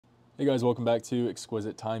Hey guys, welcome back to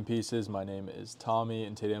Exquisite Timepieces. My name is Tommy,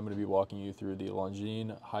 and today I'm going to be walking you through the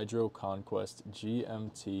Longines Hydroconquest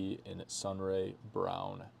GMT in Sunray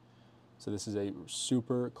Brown. So this is a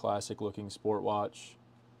super classic looking sport watch.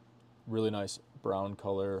 Really nice brown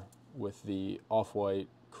color with the off-white,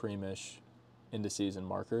 creamish indices and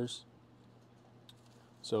markers.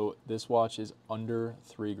 So this watch is under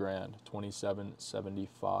 $3,000,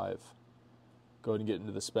 $2,775. Go ahead and get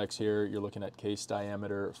into the specs here. You're looking at case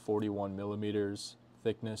diameter 41 millimeters,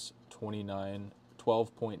 thickness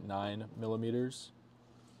 12.9 millimeters,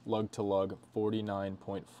 lug to lug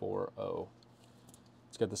 49.40.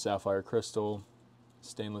 It's got the sapphire crystal,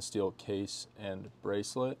 stainless steel case and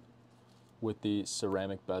bracelet with the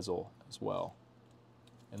ceramic bezel as well.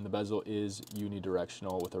 And the bezel is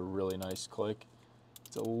unidirectional with a really nice click.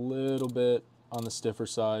 It's a little bit on the stiffer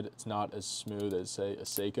side. It's not as smooth as, say, a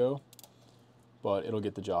Seiko, but it'll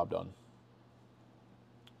get the job done.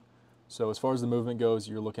 So as far as the movement goes,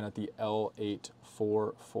 you're looking at the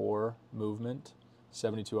L844 movement,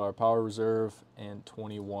 72-hour power reserve, and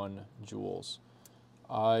 21 joules.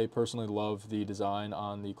 I personally love the design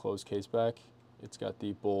on the closed case back. It's got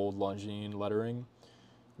the bold Longines lettering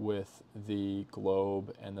with the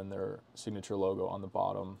globe and then their signature logo on the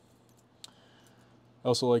bottom. I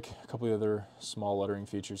also like a couple of other small lettering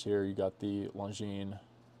features here. You got the Longines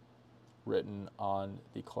written on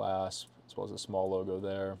the clasp, as well as a small logo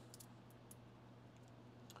there.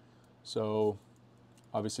 So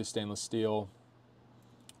obviously stainless steel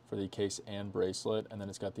for the case and bracelet, and then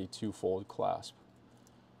it's got the two-fold clasp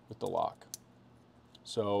with the lock.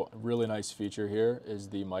 So a really nice feature here is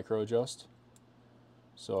the micro adjust.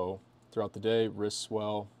 So throughout the day, wrist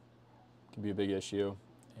swell can be a big issue,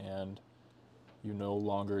 and you no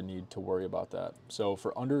longer need to worry about that. So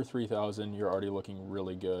for under $3,000, you're already looking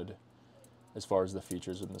really good as far as the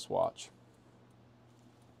features in this watch.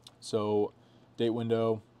 So date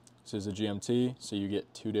window, this is a GMT, so you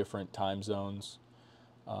get 2 different time zones.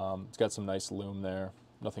 It's got some nice lume there,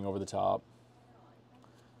 nothing over the top.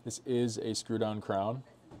 This is a screw down crown.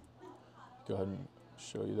 Go ahead and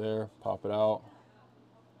show you there, pop it out.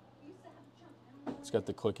 It's got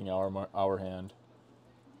the clicking hour hand.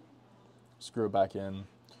 Screw it back in.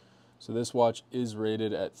 So this watch is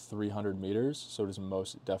rated at 300 meters, so it is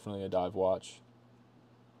most definitely a dive watch.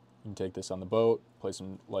 You can take this on the boat, play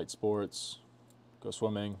some light sports, go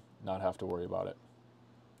swimming, not have to worry about it.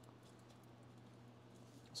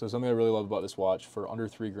 So something I really love about this watch, for under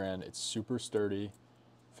 $3,000, it's super sturdy,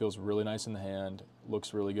 feels really nice in the hand,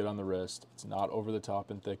 looks really good on the wrist. It's not over the top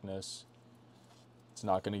in thickness. It's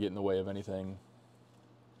not going to get in the way of anything.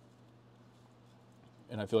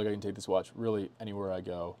 And I feel like I can take this watch really anywhere I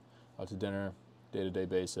go. Out to dinner, day-to-day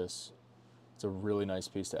basis. It's a really nice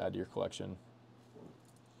piece to add to your collection.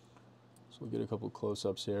 So we'll get a couple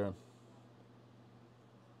close-ups here.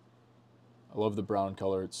 I love the brown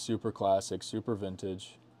color. It's super classic, super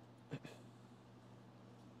vintage.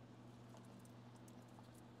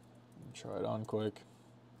 Try it on quick.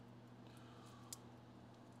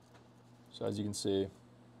 So as you can see,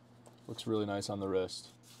 looks really nice on the wrist.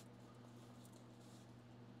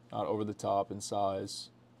 Not over the top in size.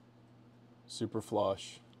 Super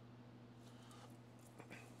flush.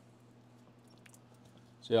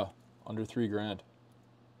 So yeah, under $3,000.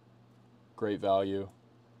 Great value.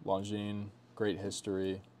 Longines, great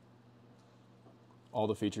history. All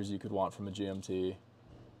the features you could want from a GMT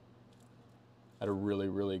at a really,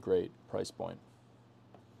 really great price point.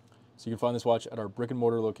 So you can find this watch at our brick and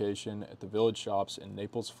mortar location at the Village Shops in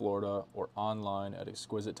Naples, Florida, or online at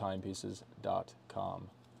exquisitetimepieces.com.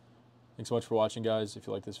 Thanks so much for watching, guys. If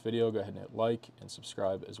you like this video, go ahead and hit like and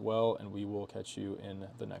subscribe as well, and we will catch you in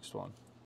the next one.